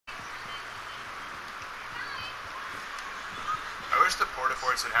wish the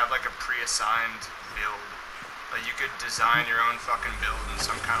porta-forts would have like a pre-assigned build. Like you could design your own fucking build in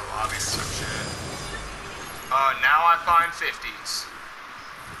some kind of lobby or some shit. Now I find 50s.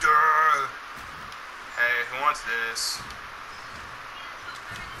 Durr. Hey, who wants this?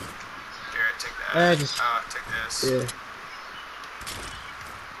 Garrett, take that. Take this. Yeah.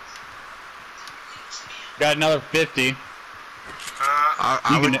 Got another 50. You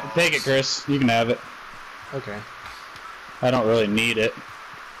can take it, Chris. You can have it. Okay. I don't really need it.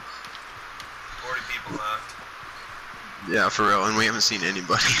 40 people left. Yeah, for real, and we haven't seen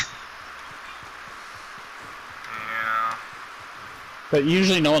anybody. Yeah. But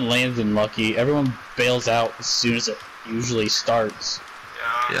usually no one lands in Lucky. Everyone bails out as soon as it usually starts.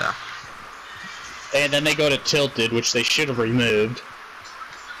 Yeah. Yeah. And then they go to Tilted, which they should have removed.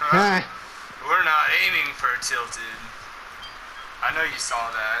 Hi. We're not aiming for Tilted. I know you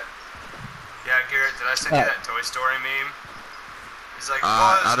saw that. Yeah, Garrett, did I send you that Toy Story meme? He's like,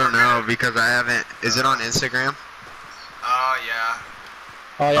 I don't know because I haven't. Is it on Instagram? Yeah.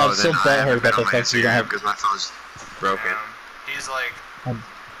 Oh yeah, it's so then I haven't butthurt been about on the my fact that you don't Instagram have. because my phone's broken. He's like,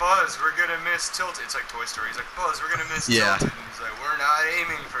 Buzz, we're gonna miss Tilted. It's like Toy Story. He's like, Buzz, we're gonna miss Tilted. And he's like, we're not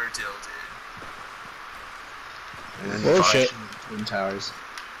aiming for Tilted. And then Bullshit. Twin Towers.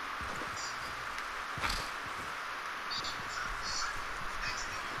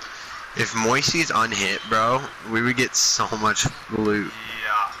 If Moisey's unhit, bro, we would get so much loot.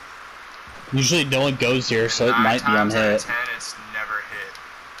 Yeah. Usually no one goes here, so it might be 9 times out of unhit. 10, it's never hit.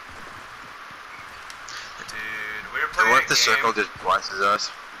 Dude, we were And playing what a if the game. circle just blesses us?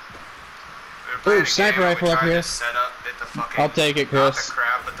 We were playing a sniper game and rifle we up tried here. to set up at the fucking, I'll take it, not Chris. the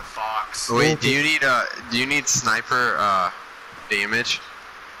crab, but the fox. Wait, do you need sniper damage?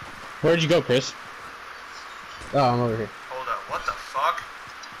 Where'd you go, Chris? Oh, I'm over here. Hold up, what the fuck?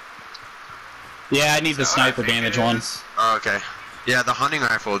 Yeah, I need the Is that what I sniper think damage it one. is? Oh, okay. Yeah, the hunting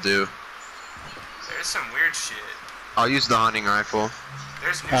rifle will do. There's some weird shit. I'll use the hunting rifle.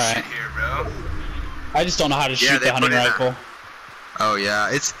 There's new Alright. shit here, bro. I just don't know how to shoot they the hunting put in a- rifle. Oh yeah,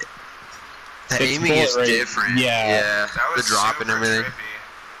 the It's aiming bullet is rate. different. Yeah. That the was drop and super everything.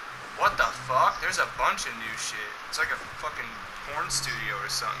 trippy. What the fuck? There's a bunch of new shit. It's like a fucking porn studio or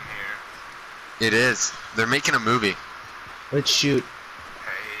something here. It is. They're making a movie. Let's shoot.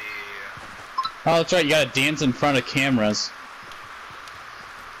 Hey. Oh, that's right. You gotta dance in front of cameras.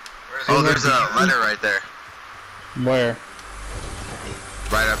 Where are Oh, they? there's a letter right there. Where?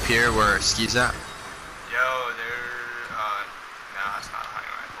 Right up here where Ski's at. Yo, nah, it's not a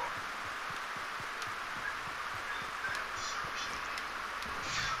hunting rifle.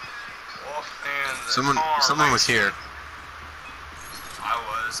 Well, and the Someone was here.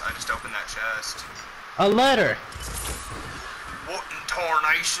 I just opened that chest. A letter. What in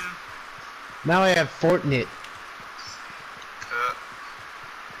tarnation? Now I have Fortnite.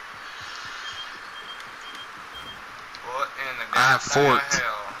 What in the I have goddamn Fort.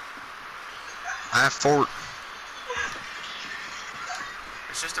 hell? I have Fort.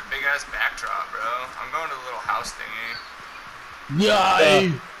 It's just a big ass backdrop, bro. I'm going to the little house thingy.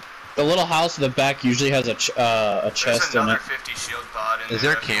 Yay! The little house in the back usually has a There's chest in another it. 50 shield pod in Is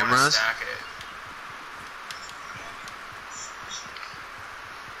there. there if you wanna cameras? stack it.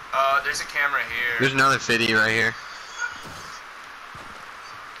 There's a camera here. There's another 50 right here.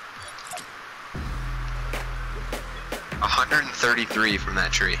 $133 from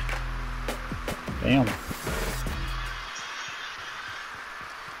that tree. Damn.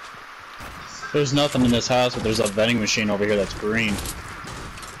 There's nothing in this house, but there's a vending machine over here that's green.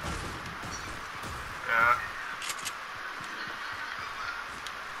 Yeah.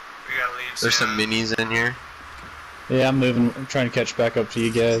 We gotta leave There's soon. some minis in here. Yeah, I'm moving. I'm trying to catch back up to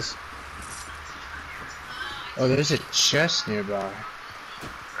you guys. Oh, there's a chest nearby.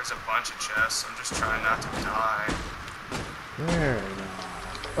 There's a bunch of chests. I'm just trying not to die. Where?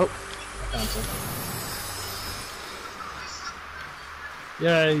 Oh, I found something.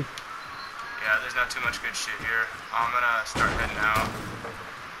 Yay! Yeah, there's not too much good shit here. I'm gonna start heading out.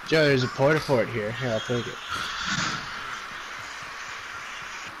 Joe, there's a porta fort here. Here, I'll take it.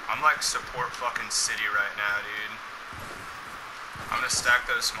 I'm like support fucking city right now, dude. I'm gonna stack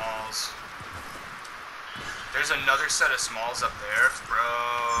those smalls. There's another set of smalls up there, bro.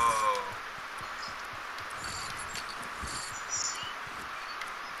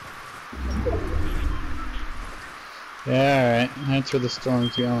 Yeah, alright. That's where the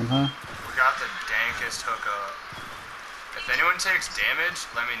storm's going, huh? We got the dankest hookup. If anyone takes damage,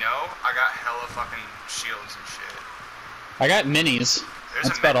 let me know. I got hella fucking shields and shit. I got minis. There's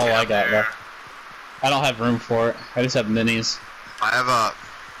That's a about all medkit I up got there. left. I don't have room for it. I just have minis.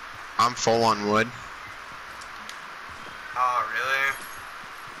 I'm full on wood. Oh, really?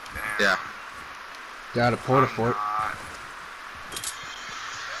 Damn. Yeah. Got a porta fort. Not.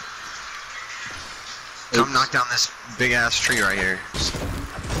 Come knock down this big ass tree right here.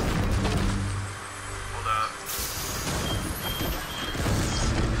 Hold up.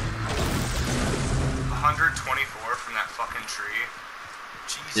 124 from that fucking tree.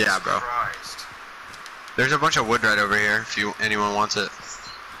 Jesus Yeah, bro. Christ. There's a bunch of wood right over here if anyone wants it.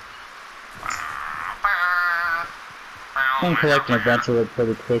 I'm collecting a bunch of it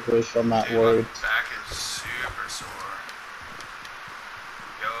pretty quickly, so I'm not Dude, worried. my back is super sore.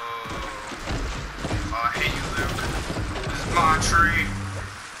 Yo. Oh, I hate you, Luke. This is my tree. I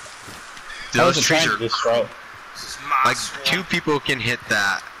Those wasn't trying trees to are destroy. This is my like swamp. 2 people can hit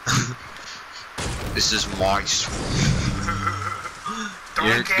that. This is my Don't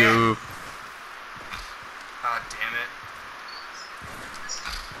yeah, care. dude. Ah, damn it.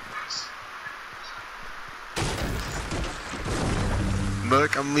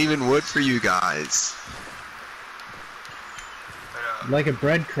 Look, I'm leaving wood for you guys. But, Like a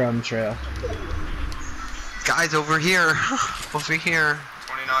breadcrumb trail. Guys, over here. Over here.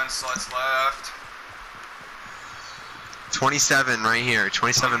 29 slots left. 27 right here.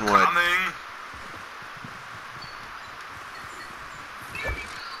 27 wood. Coming.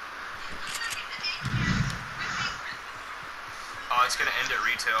 Oh, it's gonna end at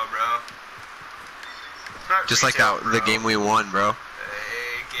retail, bro. Not Just like retail, that, bro. the game we won, bro.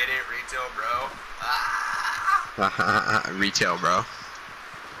 Hey, get it, retail, bro. Retail, bro.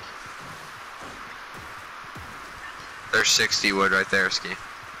 There's 60 wood right there, Ski.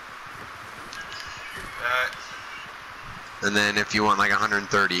 And then if you want like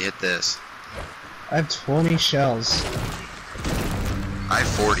 130, hit this. I have 20 shells. I have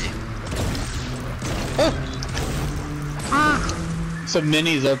 40. Some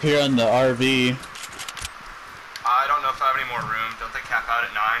minis up here on the RV. I don't know if I have any more room. Don't they cap out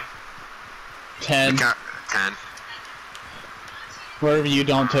at 9? 10. We got 10. Wherever you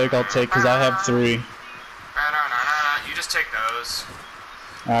don't take, I'll take, because I have 3. You just take those.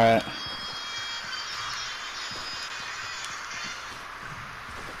 Alright.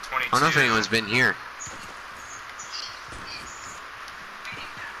 22. I don't know if anyone's been here.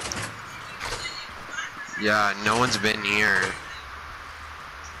 Yeah, no one's been here.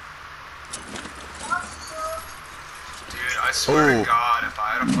 Dude, I swear Ooh. to God, if I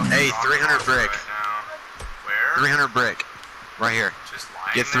had a fucking Hey, rocket 300 launcher brick. right now. Where? 300 brick. Right here. Just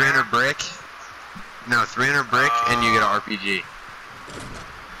lying Get 300 there? brick. No, 300 brick and you get an RPG.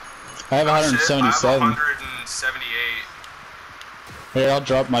 I have Oh, shit, 177. I have 178. Here, I'll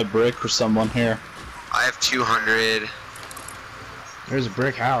drop my brick for someone here. I have 200. There's a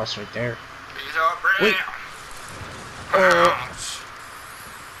brick house right there. These are brick. Wait. Ouch.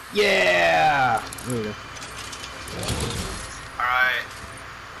 Yeah! Ooh. Alright.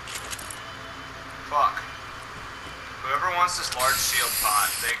 Fuck. Whoever wants this large shield pot,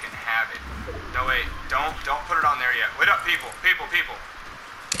 they can have it. No wait, don't put it on there yet. Wait up, people.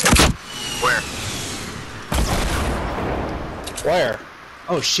 Where? Where?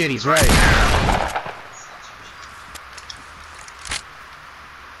 Oh shit, he's right.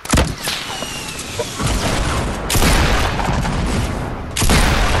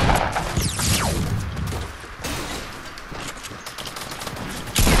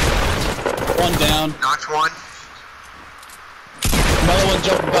 One down. Knocked one. Another one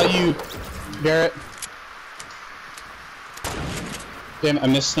jumping by you, Garrett. Damn it, I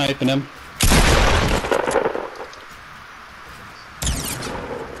missed sniping him.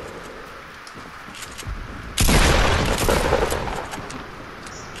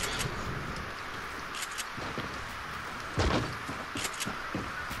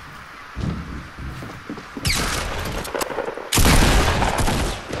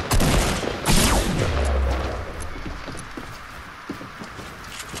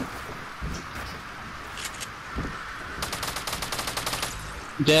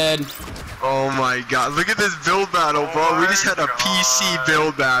 Dead. Oh my god, look at this build battle, bro. We just had a God. PC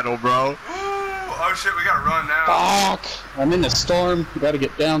build battle, bro. Ooh, oh shit, we gotta run now. Fuck! I'm in the storm. Gotta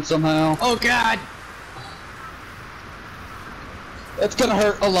get down somehow. Oh god! That's gonna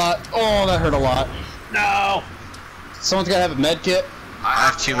hurt a lot. Oh, that hurt a lot. No! Someone's gotta have a med kit. I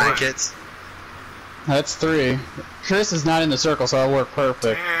have 2 one. medkits. That's 3. Chris is not in the circle, so I'll work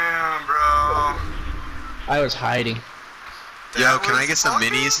perfect. Damn, bro. I was hiding. Yo, That can I was get some fucking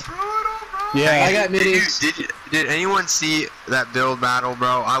minis? brutal, bro. Yeah, I got Did, minis. did anyone see that build battle,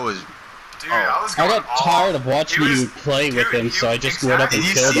 bro? I was. Dude, Oh. I was I going got tired of watching He was- you play with dude, him, so I just went up and Did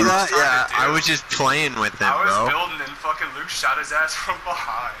you killed see him. that? Trying to Yeah, do. I was just playing with him, I was bro. building and fucking Luke shot his ass from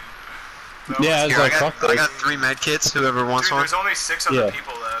behind. Yeah, it's Here, like I fuck got this. 3 med kits. Whoever wants Dude, one. there's only 6 other Yeah.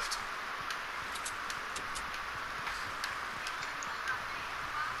 people left.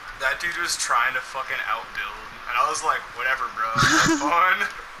 That dude was trying to fucking outbuild, and I was like, whatever, bro, have fun.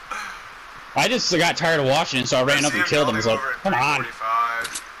 I just got tired of watching it, so I ran up and killed him. I was like, come on.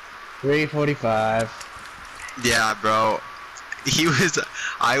 345. 345. Yeah, bro. He was.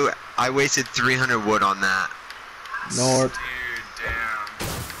 I wasted 300 wood on that. North. Dude, damn.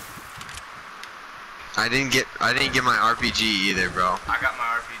 I didn't get my RPG either, bro. I got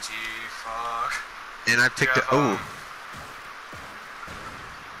my RPG, fuck. And I picked You up. have, Oh.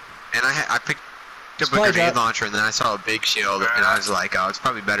 And I picked up Supply a grenade drop. launcher, and then I saw a big shield, and I was like, oh, it's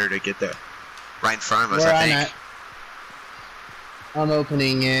probably better to get there, right in front of us. Where I I'm think. at. I'm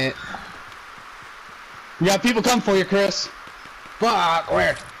opening it. You got people coming for you, Chris. Fuck,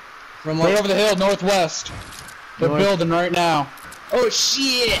 where? From Right what? over the hill, northwest. They're North. building right now. Oh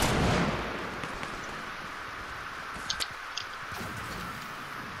shit!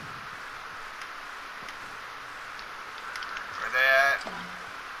 Where they at?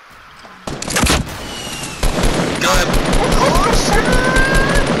 Got him.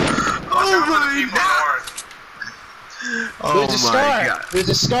 Watch out for the my people God. north. Oh There's a my scar. God. There's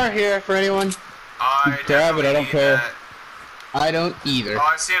a scar here for anyone. I Grab it, I definitely don't need care. that. I don't either. Oh,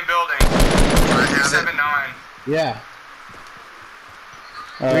 I see him building. Can I have it? 279. Yeah.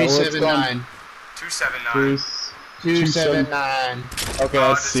 What's going- 379. 279. 279. Okay,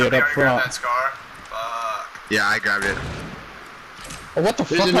 Oh, I did see it somebody up already grab front. that scar? Fuck. Yeah, I grabbed it. Oh, what the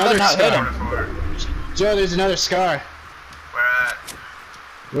There's fuck? How did I another not hit scar. him? Forward. Joe, there's another scar. Where at?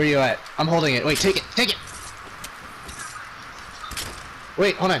 Where are you at? I'm holding it. Wait, take it. Take it.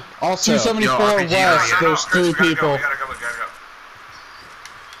 Wait, hold on. Also, 274 Yo, RPG, west. no, There's Chris, 3 we gotta people. Go, we gotta go, we gotta go.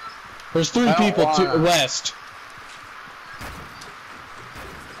 There's 3 I don't people to wanna. west.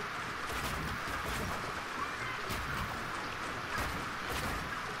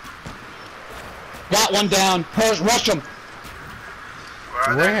 Got one down. Rush him. Where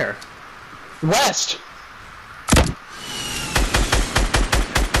are they? where? West.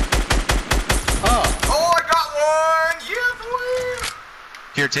 Oh, Oh, I got one! Yeah, boy!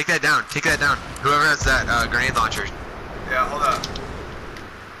 Here, take that down. Take that down. Whoever has that grenade launcher. Yeah, hold up.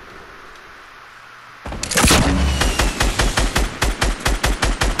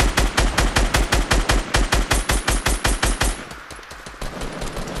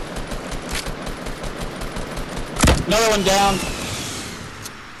 Another one down.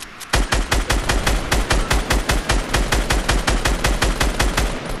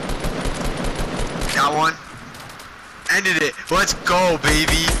 Got one. Ended it. Let's go,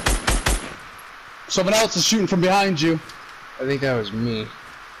 baby. Someone else is shooting from behind you. I think that was me.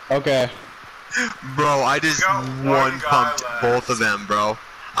 Okay. Bro, I just We got one one guy pumped left. both of them, bro.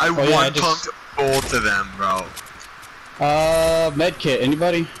 I Oh, yeah, I one just- pumped both of them, bro. Med kit.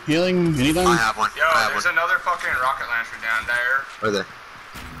 Anybody? Healing? Anything? I have one. Yo, I have there's one. another fucking rocket launcher down there. Where there?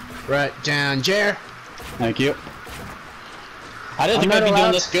 Right down, Jer. Thank you. I didn't I'm think not I'd be doing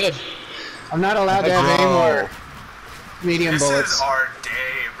allowed- this good. I'm not allowed to have any Bro. more medium This bullets. is our day,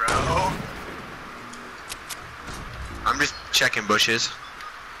 bro. I'm just checking bushes.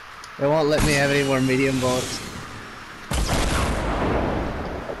 They won't let me have any more medium bullets.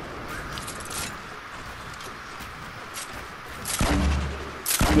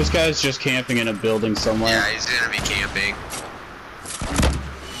 This guy's just camping in a building somewhere. Yeah, he's gonna be camping.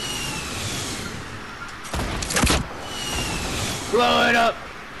 Blow it up!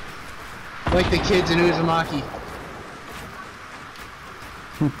 Like the kids in Uzumaki.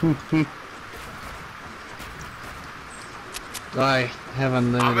 I have I'm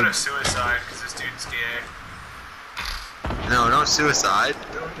unlimited. gonna suicide because this dude's gay. No, don't suicide.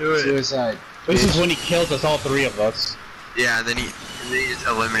 Don't do it. Suicide. This is bitch. when he kills us, all 3 of us. Yeah, and then he just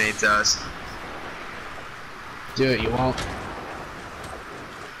eliminates us. Do it, you won't.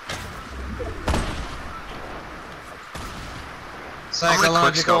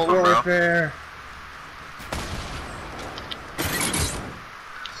 Psychological quickscope him, bro. warfare.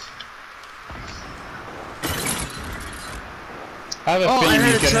 I have a Oh, I feeling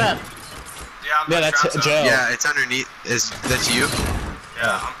heard a he's gonna. trap. Yeah, I'm Yeah, putting that's traps up. Joe. Yeah, it's underneath. That's you?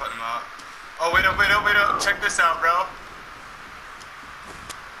 Yeah, I'm putting them up. Oh, wait up, wait up, wait up. Check this out, bro.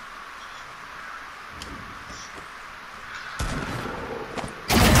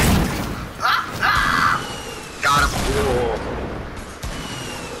 Got him.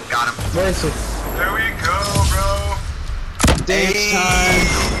 Got him. Where is he? There we go, bro. Dance time.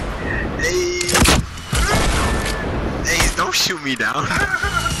 Hey. Hey, don't shoot me down.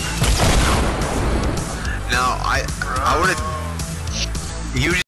 No, I would have. You